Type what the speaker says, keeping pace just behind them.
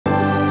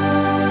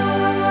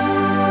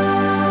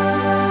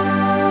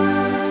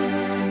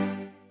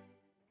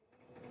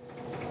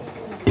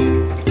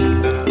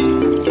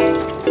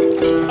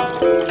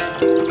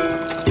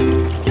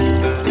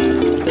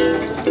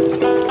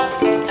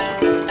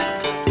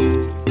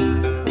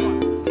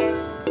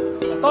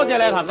多謝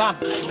你啊，譚生。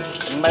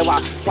唔係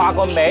話掛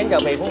個名就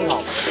避風塘，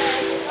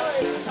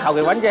求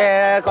其揾隻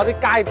嗰啲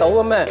街島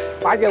咁嘅，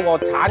擺隻鑊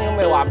鏟咁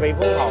嘅話避風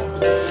塘。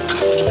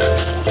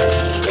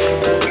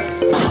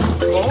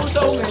廣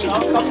州名樓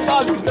咁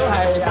多年都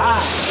係啊，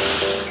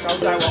夠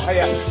晒鑊氣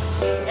啊！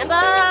飲杯，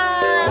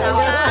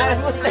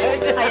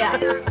係啊，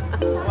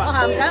我行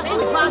緊唔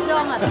誇張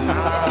啊！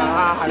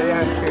係啊，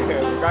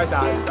唔該晒，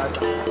唔該晒。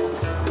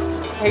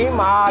起碼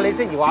你識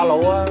搖下腦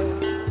啊！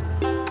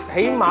起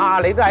碼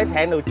你都喺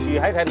艇度住，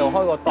喺艇度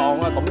開個檔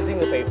啊，咁先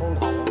叫避風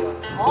塘啊嘛。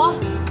我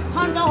撐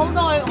咗好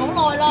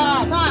耐啦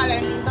，30零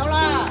年到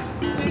啦。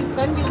最緊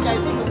要就係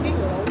識用呢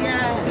條路啫，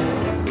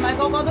唔係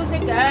個個都識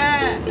嘅，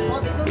我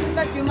哋都識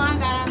得轉彎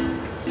㗎。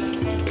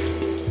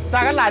炸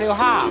緊瀨尿蝦，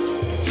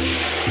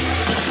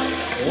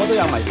我都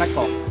有迷失過。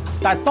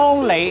但係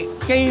當你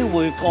機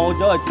會過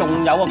咗，仲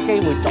有個機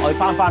會再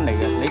翻嚟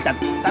嘅，你就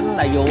真係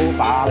要好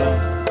把握啦。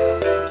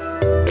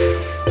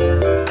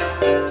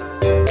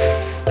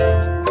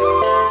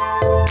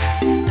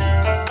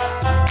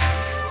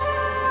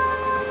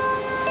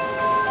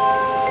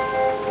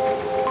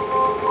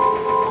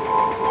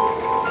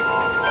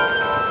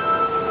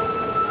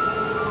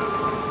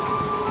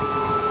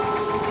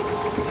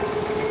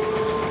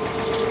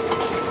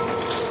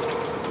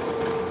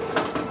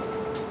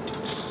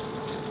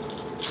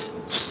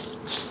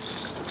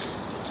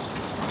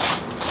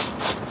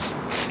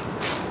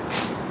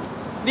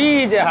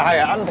呢隻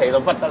係奀皮到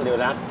不得了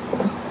啦！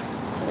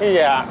呢隻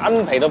啊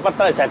奀皮到不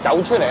得了，就係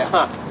走出嚟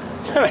啊！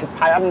因為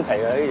太奀皮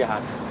啦呢隻蟹。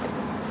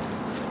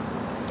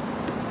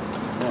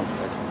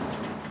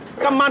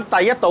今晚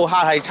第一道客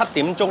係7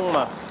點鐘啊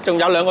嘛，仲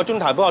有2個鐘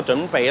頭幫我準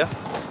備啦。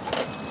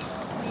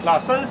嗱，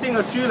新鮮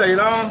嘅豬脷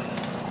啦，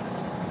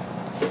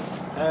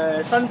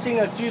新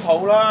鮮嘅豬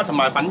肚啦，同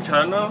埋粉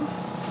腸啦，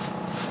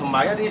同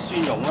埋一啲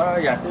蒜蓉啦，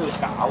日日都要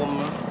搞咁樣。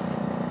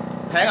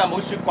艇啊冇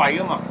雪櫃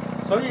噶嘛。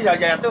所以就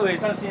日日都會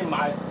新鮮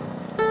買。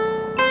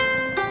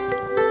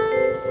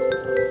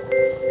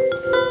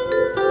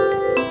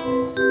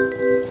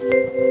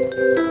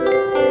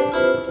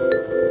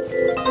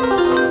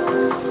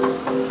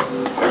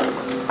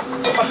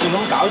不斷咁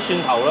搞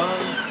蒜頭啦，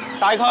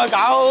大概搞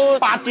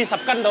8至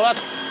10斤到啦，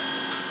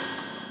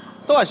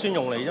都係蒜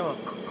蓉嚟啫嘛。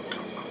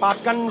8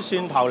斤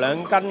蒜頭，2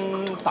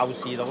斤豆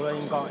豉到啦，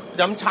應該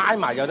就咁猜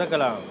埋就得㗎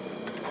啦。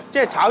即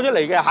係炒出嚟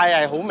嘅蟹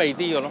係好味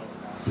啲嘅咯。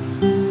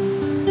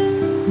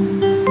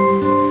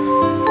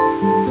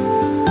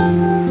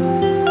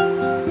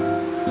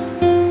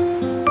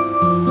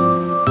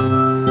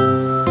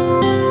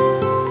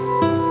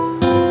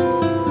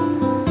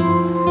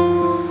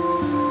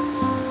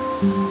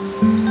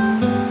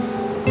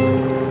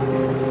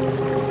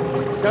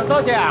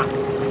多謝啊！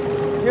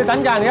要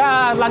等陣，而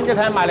家撚隻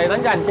艇埋嚟，等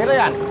陣幾多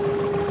人？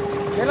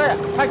幾多人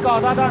？7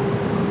個得。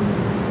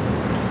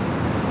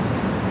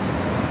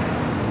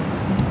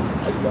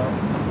係啊！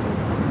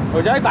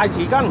女仔大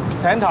匙羹，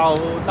艇頭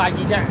大2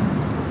隻。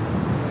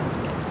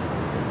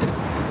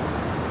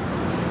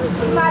小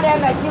媽，你係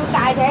咪照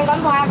大艇咁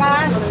拍㗎？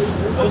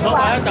冇所謂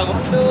啊，就咁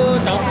都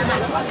就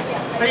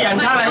4人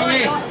餐禮衣。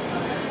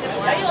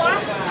俾我啦！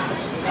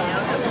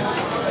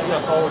呢個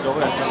多咗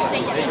嘅。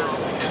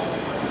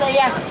4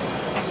人。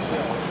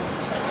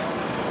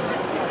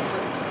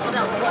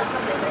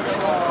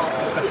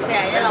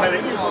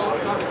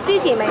之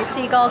前未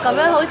試過咁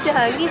樣，好似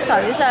喺啲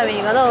水上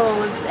面嗰度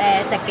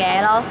食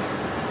嘢咯，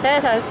所以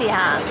想試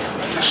下。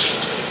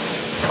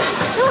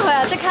因為佢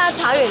又即刻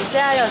炒完之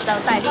後又就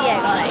遞啲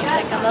嘢過嚟食，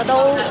咁樣都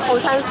好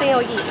新鮮，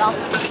好熱咯。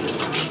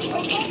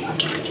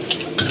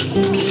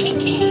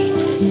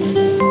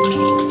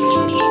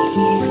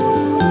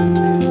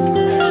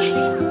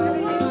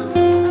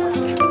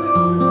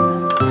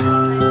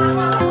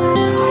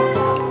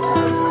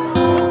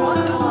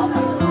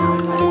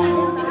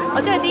我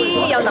中意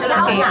啲有特色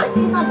嘅嘢，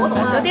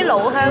有啲老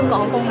香港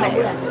風味。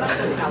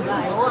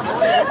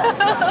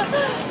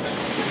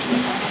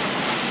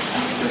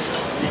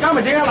而家咪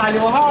整緊瀨尿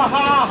蝦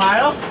蟹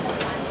咯，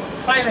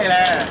犀利咧！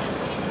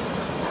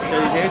最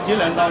少煮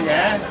2檔嘢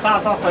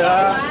，30歲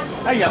啦。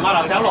一人碼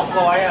頭走6個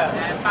位啊！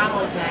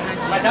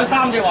唔係走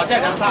3隻鑊，即係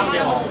走3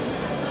隻鑊。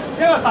一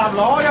個霎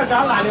螺，一個走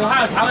瀨尿蝦，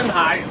又炒緊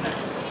蟹。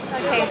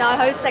期待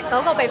去食嗰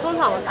個避風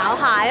塘炒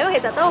蟹，因為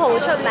其實都好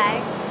出名。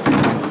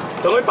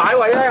同佢擺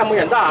位咧，有冇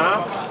人得閒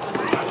啊？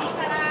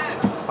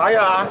睇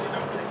下，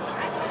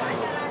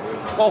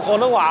個個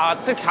都話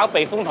識炒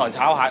避風塘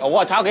炒蟹，我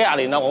話炒幾廿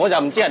年啦，我就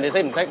唔知人哋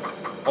識唔識，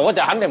我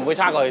就肯定唔會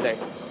差過佢哋，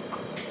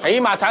起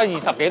碼炒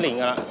20幾年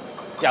㗎啦，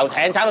由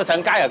艇炒到上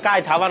街，由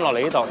街炒翻落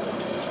嚟呢度。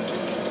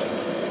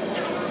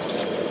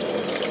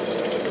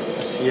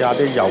試下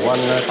啲油溫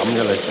咧，抌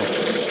咗嚟先。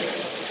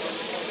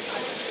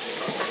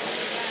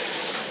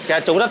其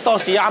實做得多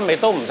試啱味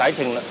都唔使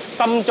稱啦，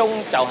心中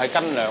就係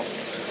斤兩。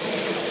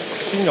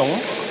蒜蓉、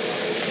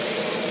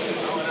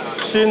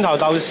蒜頭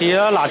豆豉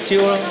啦、辣椒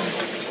啦。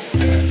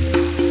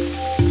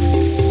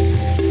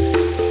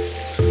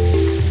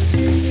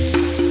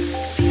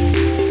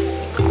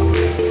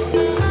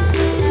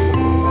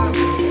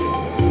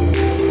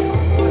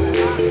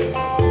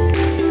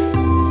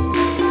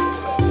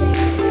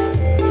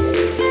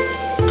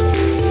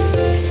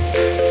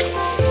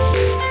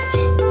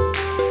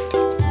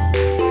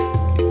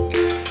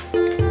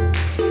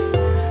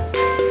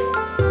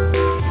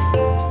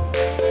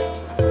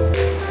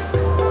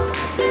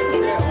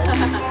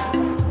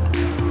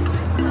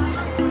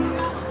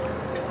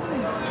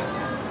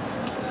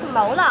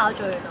爆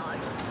咗原來，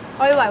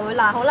我以為會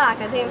辣好辣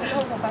嘅添。普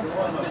通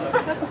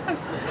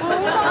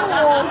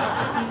喎，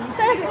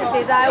即係平時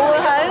就係會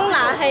喺冷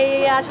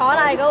氣啊坐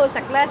冷氣嗰度食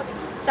咧，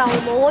就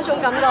冇嗰種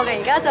感覺嘅。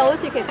而家就好似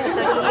其實就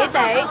熱熱地，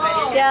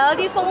又有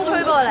啲風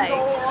吹過嚟，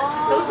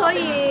咁所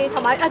以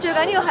同埋最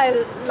緊要係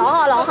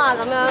啷下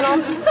咁樣咯。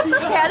其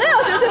實都有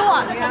少少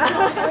暈㗎。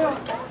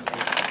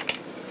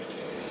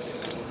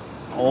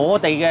我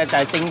哋嘅就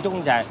係正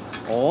宗，就係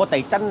我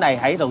哋真係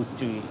喺度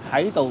住，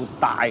喺度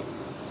大，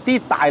啲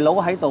大佬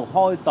喺度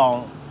開檔，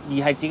而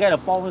係自己喺度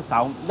幫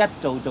手，一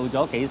做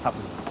咗幾十年，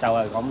就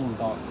係咁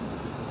多。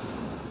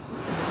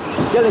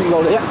一定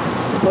落嚟啊！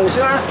落嚟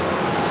先啦。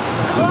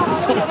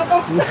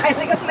唔係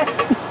你咁味。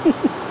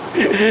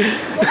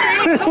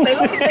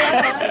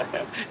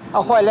阿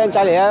開係僆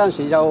仔嚟啊！嗰陣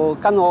時就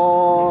跟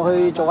我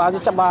去做下啲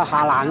執啊、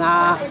下欄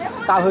啊，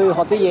教佢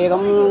學啲嘢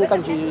咁，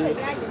跟住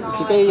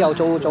自己又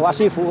做下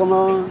師傅咁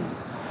咯。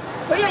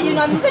佢又原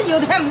來唔識搖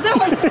艇，唔識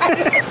控制。佢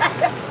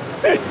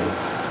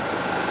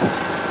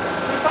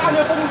閂咗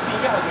風扇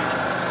嘅後邊，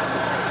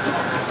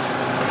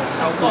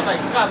又多突然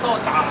間多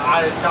炸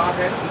艇唔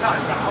得人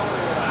搞嘅，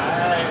唉！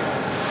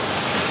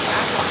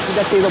一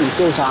啲都唔瀟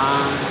灑，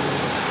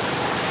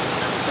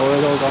做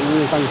到咁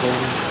辛苦。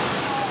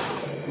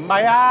唔係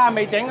啊，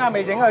未整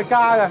佢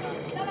加嘅。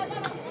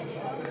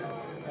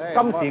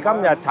今時今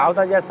日炒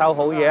得一手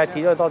好嘢，始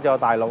終多謝我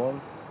大佬。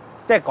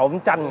即係講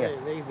真嘅，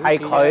係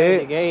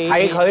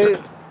佢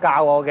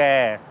教我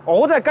嘅，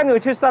我都係跟佢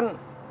出身。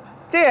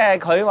即係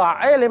佢話：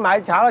誒你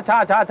買炒啦，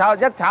炒，一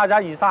炒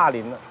20-30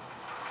年啦。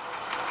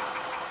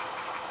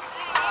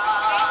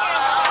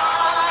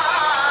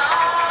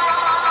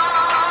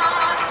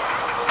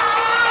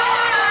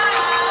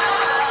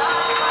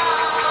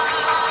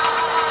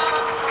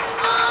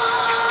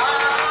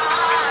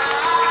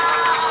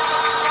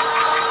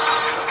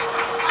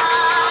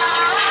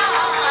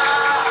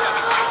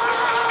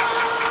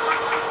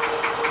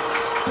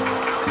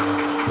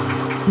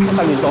70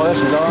年代嘅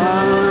時代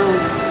啦，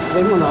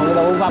永門行嗰度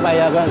好巴閉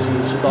啊！嗰陣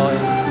時代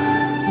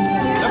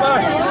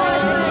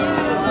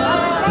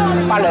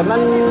，100零蚊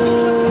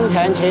艇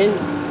錢，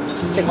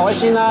食海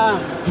鮮啦，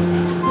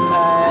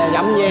飲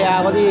嘢啊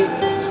嗰啲，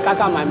加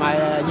埋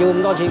要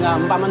咁多錢㗎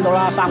，500蚊到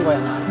啦，3個人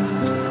啊！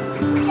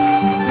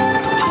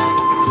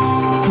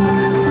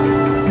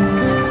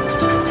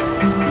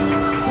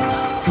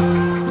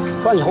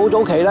嗰陣時好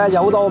早期咧，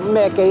有好多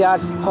咩記啊、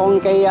漢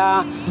記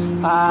啊、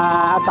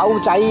狗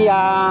仔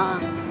啊。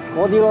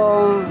嗰啲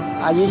咯，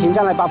以前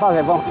真係百花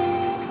齊放，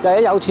就係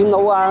啲有錢佬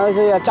啊，嗰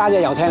啲揸隻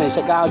遊艇嚟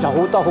食啊，就好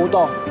多好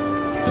多。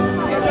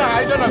啲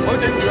蟹真係唔好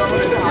整住啊！我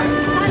哋啲蟹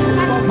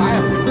多擺啊！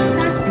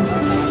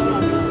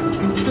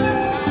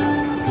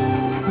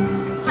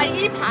係呢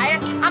排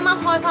啱啱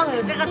開翻，佢就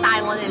即刻帶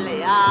我哋嚟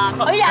啊！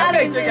佢20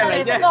年前嚟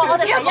啫，我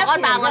哋第一次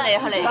帶我哋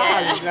嚟嘅。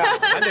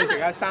肯定食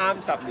咗30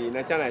年啦，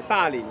真係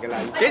30年㗎啦。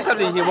幾十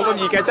年前冇咁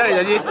熱嘅，真係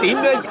有啲點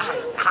樣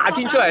夏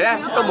天出嚟咧，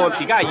都冇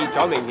而家係熱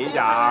咗，明顯就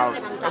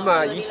咁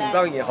啊！以前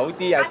當然好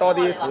啲，又多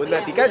啲款啦。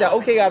而家就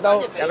OK 㗎，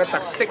都有個特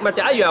色，咪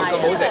就一樣咁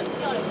好食。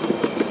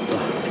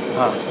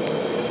啊！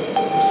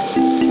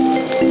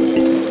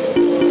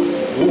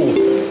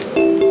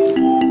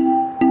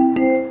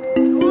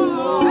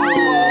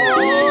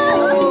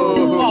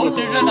專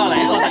登就嚟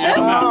呢度食嘢咁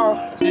樣，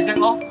試食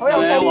咯，好有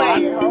風味，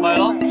咪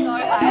咯。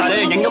但係你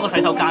哋影咗個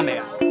洗手間未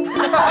啊？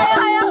係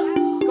啊，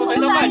個洗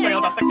手間係最有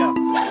特色㗎。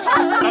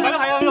嗱，大家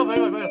睇下呢度俾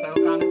個洗手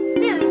間。呢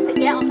度食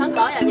嘢，我想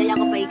講一樣嘢，有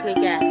個秘訣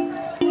嘅，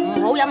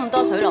唔好飲咁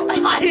多水落嚟。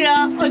係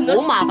啊，好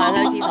麻煩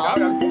嘅廁所。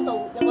嗰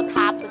度有個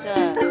塔㗎啫，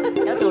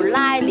有條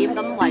拉鏈咁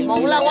圍住。冇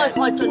啦，我係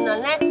盡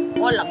量咧，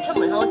我臨出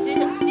門口之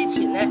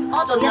前咧，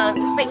我仲要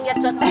冰一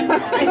樽。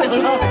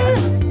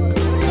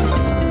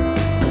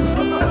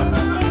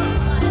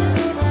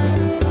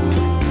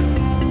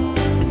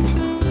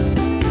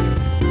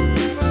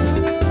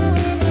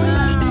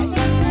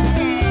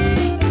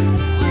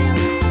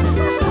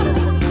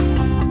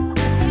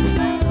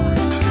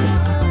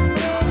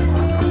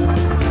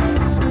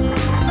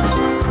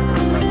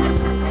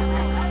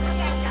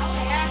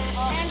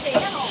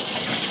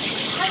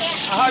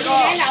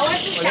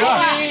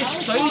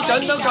水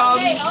準都咁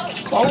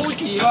保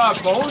持喎，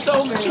冇都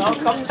未有，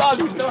咁多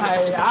年都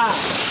係啊！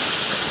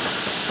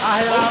係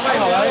啦，威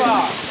豪喎，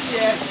啲嘢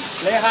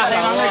你啱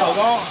威豪哥，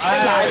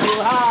大條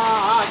蝦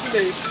啊，啲嚟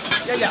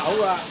一日好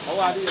啊，好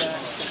啊啲嘢。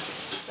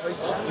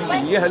以前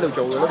已經喺度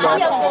做㗎啦嘛，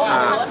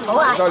好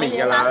多年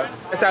㗎啦。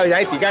細路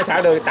仔而家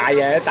炒到大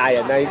人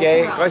啦已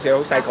經，嗰陣時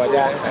好細個啫，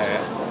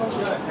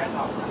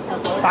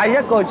但係一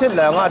個月出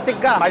糧啊，即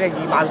刻買隻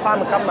23000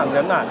嘅金銀潤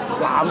啊，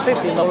藍色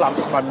電腦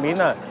雲面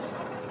啊！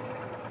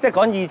即係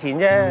講以前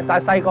啫，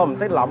但係細個唔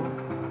識諗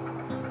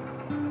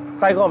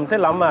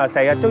啊，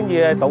成日中意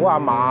賭阿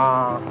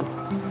馬。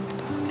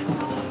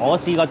我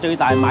試過最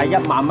大買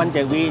1萬蚊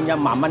隻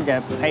win，1萬蚊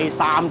隻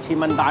pay，3000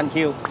蚊單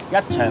Q， 一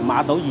場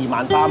買到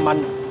23000蚊，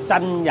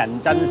真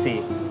人真事，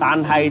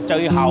但係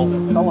最後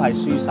都係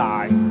輸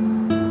晒。